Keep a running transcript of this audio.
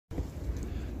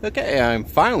Okay, I'm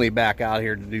finally back out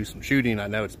here to do some shooting. I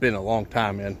know it's been a long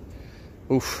time, man.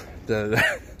 Oof, the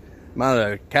amount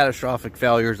of catastrophic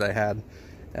failures I had.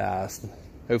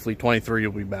 Hopefully 23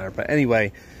 will be better. But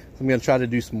anyway, I'm going to try to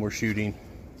do some more shooting.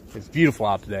 It's beautiful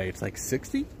out today. It's like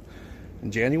 60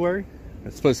 in January.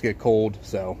 It's supposed to get cold,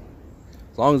 so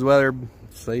as long as the weather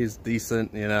stays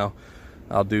decent, you know,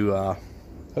 I'll do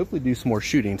hopefully do some more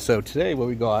shooting. So today what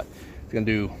we got is going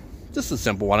to do just a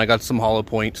simple one. I got some hollow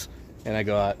points, and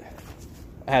I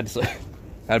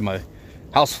had my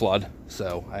house flood,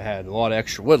 so I had a lot of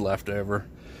extra wood left over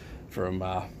from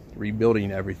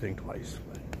rebuilding everything twice.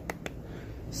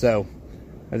 So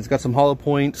I just got some hollow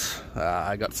points.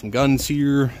 I got some guns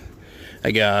here.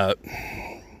 I got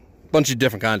a bunch of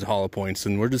different kinds of hollow points,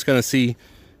 and we're just gonna see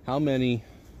how many.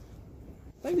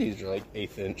 I think these are like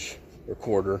 1/8 inch or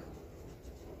quarter.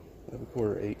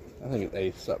 Quarter 8. I think it's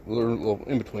 1/8. So a little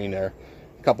in between there.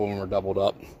 A couple of them are doubled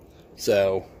up.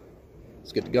 So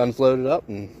let's get the guns loaded up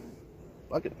and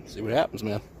fuck it, see what happens,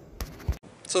 man.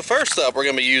 So first up, we're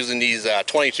gonna be using these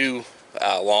 22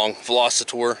 long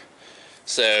Velocitor.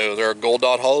 So they're a gold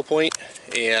dot hollow point,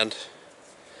 and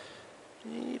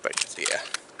yeah,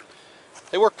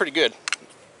 they work pretty good.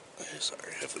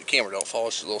 Sorry, hopefully the camera don't fall.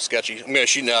 It's just a little sketchy. I'm gonna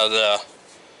shoot out of the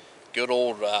good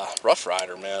old Rough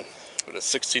Rider, man, with a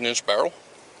 16-inch barrel.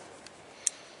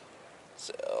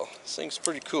 So this thing's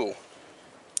pretty cool.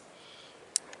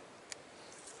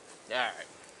 All right.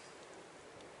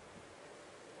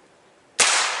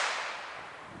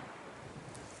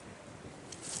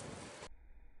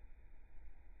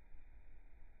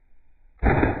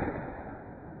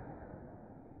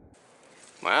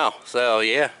 Wow, so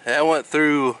yeah, that went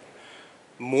through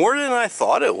more than I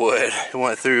thought it would. It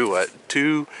went through what,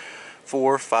 2,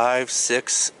 4, 5,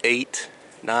 6, 8,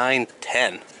 9,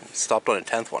 10. It stopped on the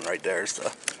 10th one right there.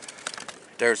 So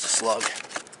there's the slug.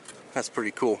 That's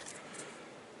pretty cool.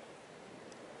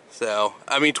 So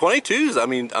I mean, 22s, I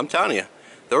mean, I'm telling you,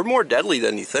 they're more deadly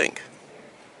than you think.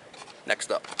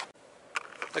 Next up.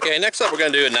 Okay, next up we're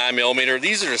going to do a 9mm.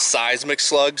 These are the seismic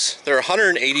slugs. They're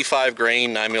 185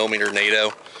 grain 9mm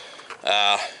NATO.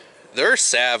 They're a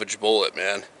savage bullet,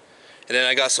 man. And then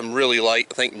I got some really light,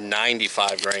 I think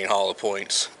 95 grain hollow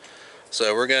points.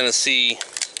 So we're going to see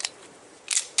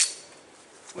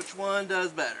which one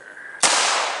does better.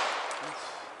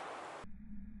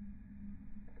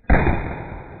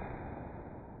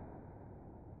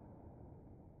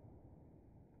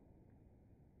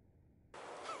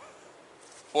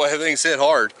 Boy, everything's hit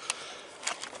hard.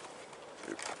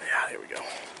 Yeah, there we go.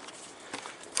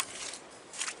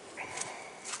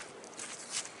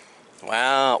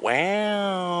 Wow,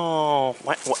 wow.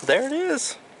 There it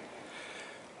is.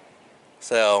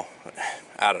 So,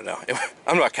 I don't know.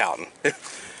 I'm not counting.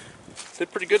 Did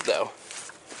pretty good, though.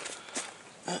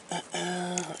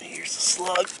 Here's the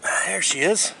slug. There she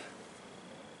is.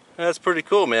 That's pretty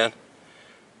cool, man.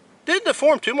 Didn't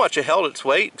deform too much. It held its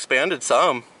weight, expanded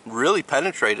some. Really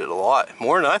penetrated a lot,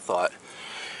 more than I thought.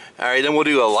 Alright, then we'll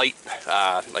do a light,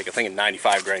 like I think in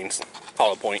 95 grains,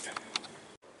 hollow point.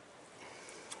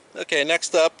 Okay,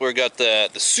 next up we got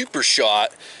the Super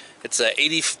Shot. It's a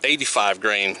 85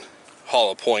 grain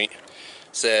hollow point.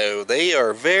 So they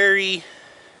are very,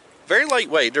 very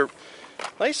lightweight. They're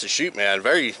nice to shoot, man.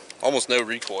 Almost no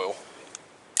recoil.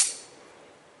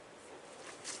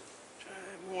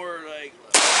 More like,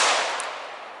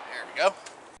 there we go.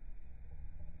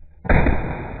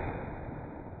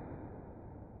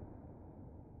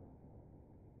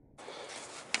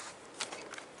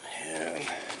 And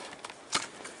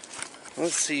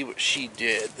let's see what she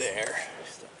did there.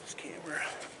 Stop this camera.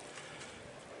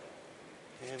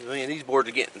 And man, these boards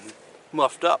are getting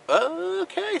muffed up.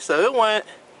 Okay, so it went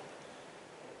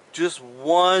just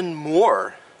one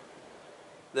more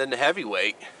than the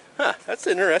heavyweight. Huh, that's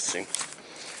interesting.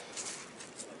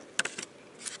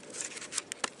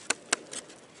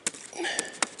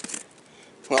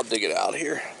 I'll dig it out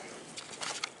here.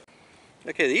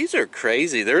 Okay, these are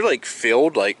crazy. They're like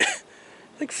filled like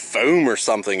like foam or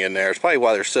something in there. It's probably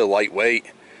why they're so lightweight.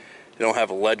 They don't have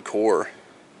a lead core.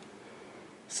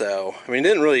 So, I mean,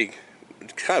 it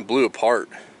kind of blew apart.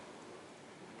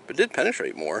 But it did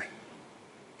penetrate more.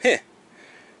 Heh.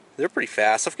 They're pretty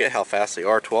fast. I forget how fast they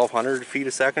are, 1,200 feet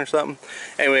a second or something.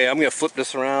 Anyway, I'm going to flip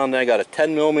this around. I got a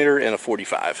 10mm and a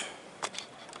 45.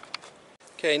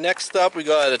 Okay, next up we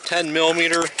got a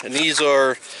 10mm, and these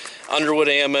are Underwood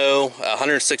ammo,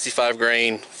 165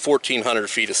 grain, 1,400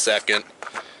 feet a second.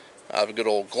 I have a good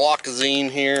old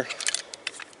Glockazine here.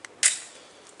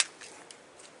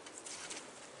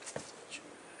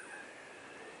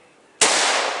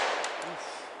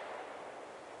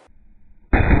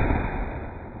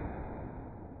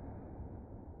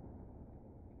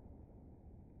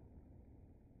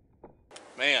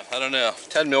 Man, I don't know.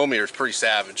 10 millimeter is pretty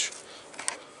savage.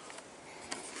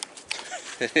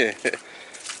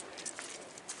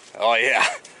 Oh yeah.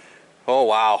 Oh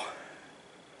wow.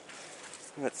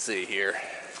 Let's see here.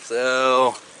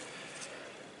 So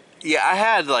yeah, I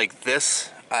had like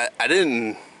this. I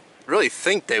didn't really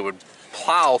think they would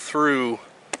plow through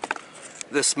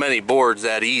this many boards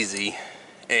that easy,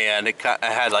 and I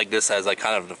had like this as like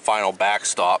kind of the final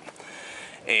backstop,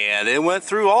 and it went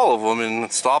through all of them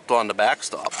and stopped on the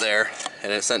backstop there,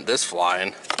 and it sent this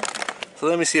flying. So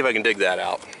let me see if I can dig that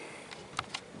out.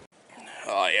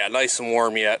 Oh yeah, nice and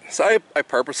warm yet. So I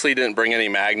purposely didn't bring any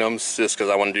magnums just because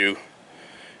I want to do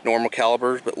normal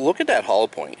calibers, but look at that hollow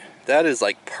point. That is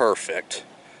like perfect.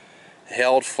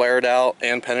 Held, flared out,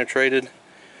 and penetrated.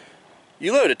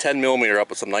 You load a 10 millimeter up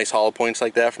with some nice hollow points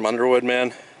like that from Underwood,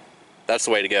 man, that's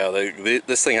the way to go.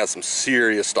 This thing has some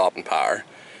serious stopping power.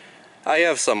 I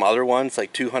have some other ones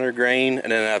like 200 grain,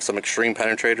 and then I have some extreme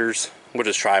penetrators. We'll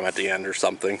just try them at the end or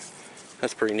something.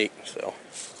 That's pretty neat. So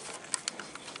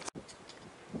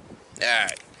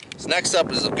alright, so next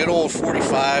up is a good old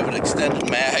 45, an extended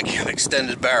mag, an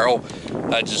extended barrel.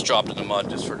 I just dropped it in the mud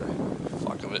just for the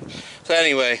fuck of it. So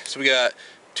anyway, so we got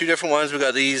two different ones. We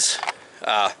got these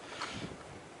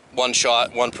one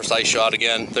shot, one precise shot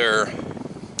again. They're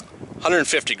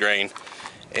 150 grain,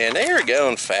 and they are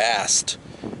going fast.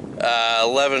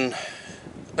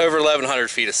 Over 1100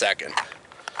 feet a second.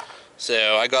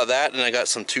 So I got that, and I got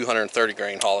some 230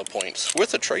 grain hollow points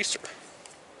with a tracer.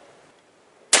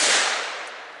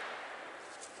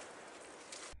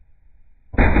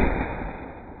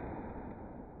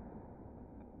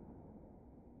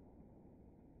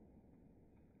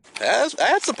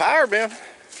 That's the power, man.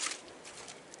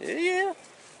 Yeah.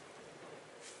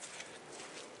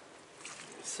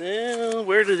 So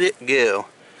where did it go?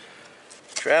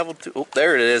 Traveled to, oh,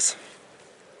 there it is.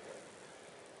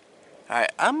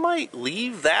 Alright, I might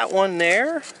leave that one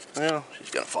there. Well,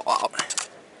 she's gonna fall out.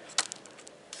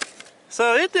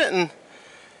 So it didn't,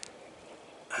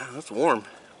 oh, that's warm.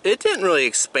 It didn't really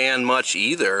expand much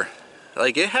either.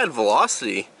 Like, it had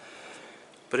velocity,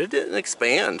 but it didn't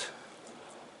expand.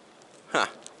 Huh.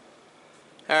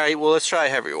 Alright, well, let's try a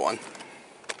heavier one.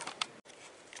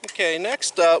 Okay,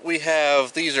 next up we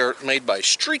have, these are made by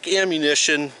Streak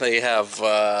Ammunition. They have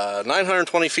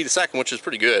 920 feet a second, which is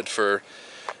pretty good for,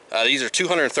 these are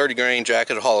 230 grain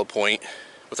jacketed hollow point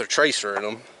with a tracer in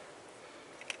them.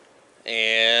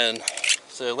 And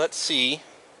so let's see.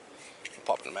 I'll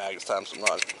pop in the mag this time so I'm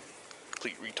not a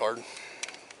complete retard.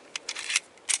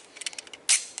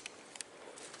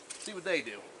 See what they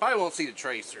do. Probably won't see the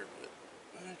tracer, but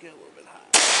I'll get a little bit high.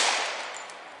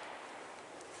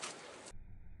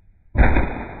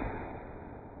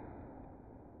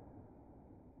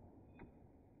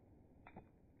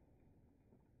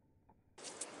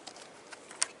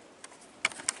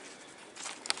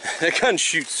 That gun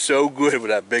shoots so good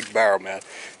with that big barrel, man.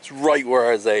 It's right where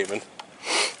I was aiming.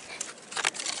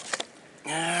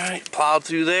 Alright, plowed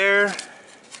through there.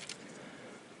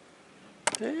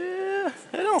 Yeah,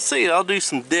 I don't see it. I'll do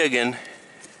some digging.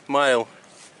 Might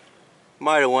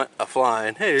have went a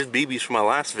flying. Hey, there's BBs from my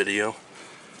last video.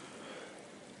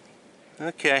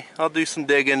 Okay, I'll do some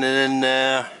digging, and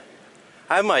then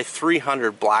I have my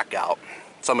 300 blackout.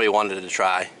 Somebody wanted to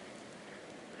try.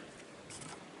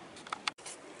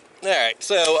 Alright,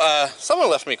 so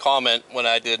someone left me a comment when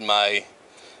I did my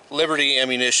Liberty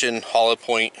Ammunition hollow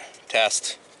point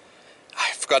test.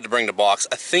 I forgot to bring the box.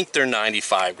 I think they're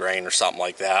 95 grain or something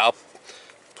like that. I'll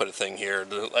put a thing here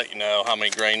to let you know how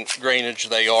many grainage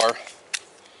they are.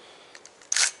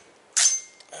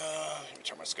 Let me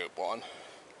turn my scope on.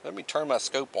 Let me turn my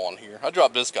scope on here. I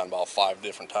dropped this gun about 5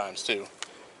 different times too.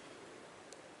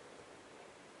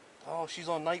 Oh, she's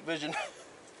on night vision.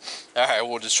 Alright,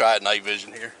 we'll just try it night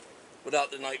vision here.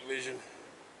 Without the night vision.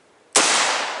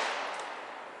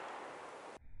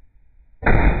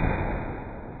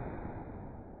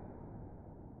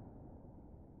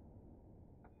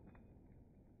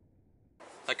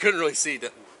 I couldn't really seem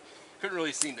to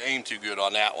aim too good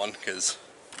on that one because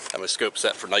I have my scope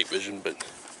set for night vision, but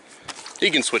you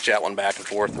can switch that one back and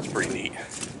forth. It's pretty neat.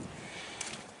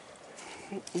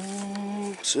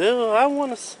 So I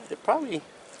want to say probably.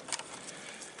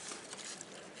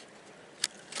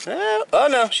 Oh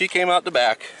no, she came out the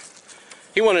back.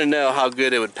 He wanted to know how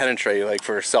good it would penetrate, like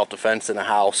for self-defense in a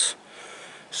house.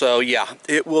 So yeah,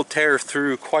 it will tear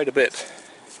through quite a bit.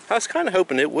 I was kind of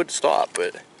hoping it would stop,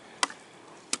 but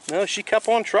no, she kept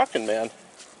on trucking, man.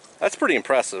 That's pretty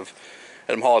impressive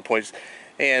at them hollow points.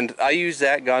 And I use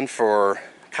that gun for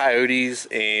coyotes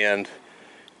and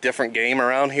different game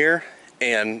around here.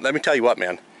 And let me tell you what,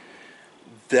 man,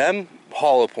 them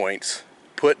hollow points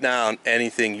put down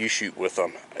anything you shoot with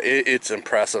them. It's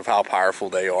impressive how powerful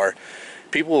they are.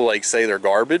 People like say they're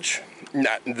garbage.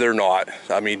 They're not.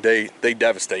 I mean, they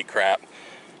devastate crap.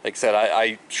 Like I said,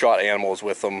 I shot animals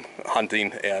with them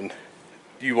hunting, and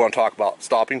you want to talk about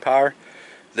stopping power?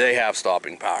 They have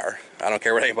stopping power. I don't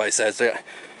care what anybody says,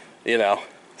 you know.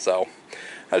 So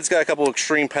I just got a couple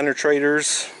extreme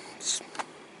penetrators. Let's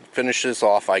finish this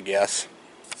off, I guess.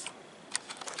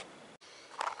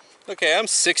 Okay, I'm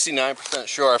 69%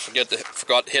 sure I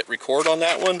forgot to hit record on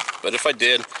that one, but if I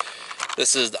did,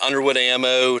 this is the Underwood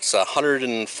ammo. It's a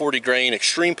 140 grain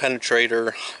extreme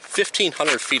penetrator,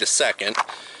 1500 feet a second.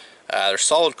 They're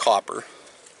solid copper.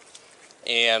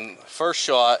 And first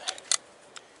shot,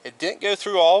 it didn't go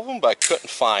through all of them, but I couldn't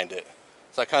find it.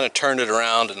 So I kind of turned it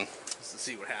around and let's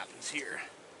see what happens here.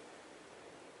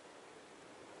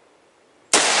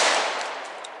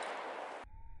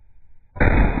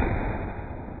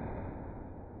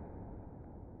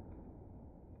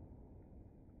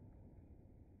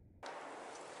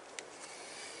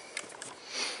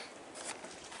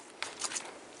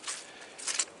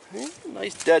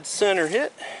 Nice dead center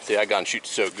hit. See, that gun shoots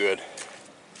so good.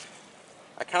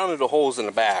 I counted the holes in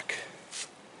the back,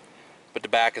 but the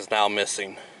back is now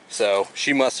missing. So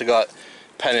she must have got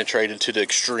penetrated to the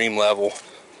extreme level.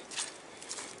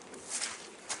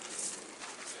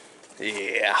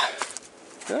 Yeah.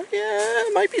 Yeah,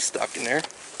 it might be stuck in there.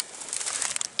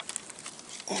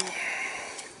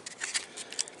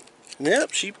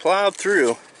 Yep, she plowed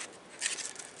through.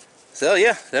 So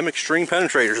yeah, them extreme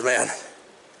penetrators, man.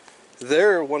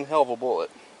 They're one hell of a bullet.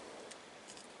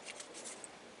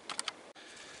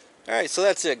 Alright, so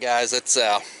that's it, guys. That's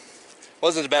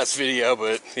wasn't the best video,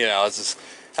 but you know, I just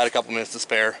had a couple minutes to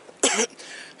spare.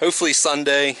 Hopefully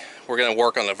Sunday we're gonna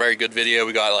work on a very good video.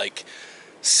 We got like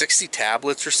 60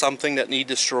 tablets or something that need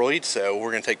destroyed, so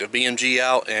we're gonna take the BMG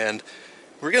out and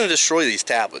we're gonna destroy these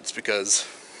tablets because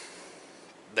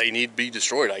they need to be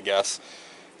destroyed, I guess.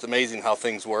 It's amazing how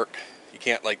things work. You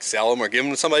can't like sell them or give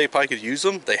them to somebody who probably could use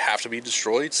them. They have to be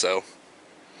destroyed, so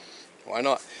why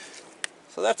not?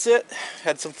 So that's it.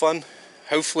 Had some fun.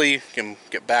 Hopefully can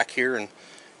get back here and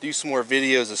do some more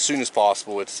videos as soon as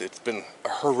possible. It's been a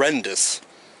horrendous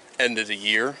end of the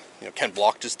year. You know, Ken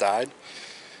Block just died.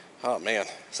 Oh man.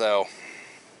 So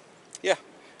yeah,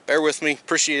 bear with me.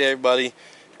 Appreciate everybody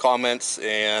comments,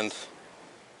 and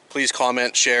please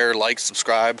comment, share, like,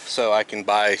 subscribe so I can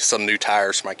buy some new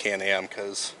tires for my Can-Am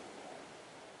because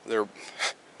they're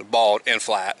bald and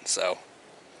flat. So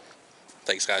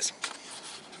thanks, guys.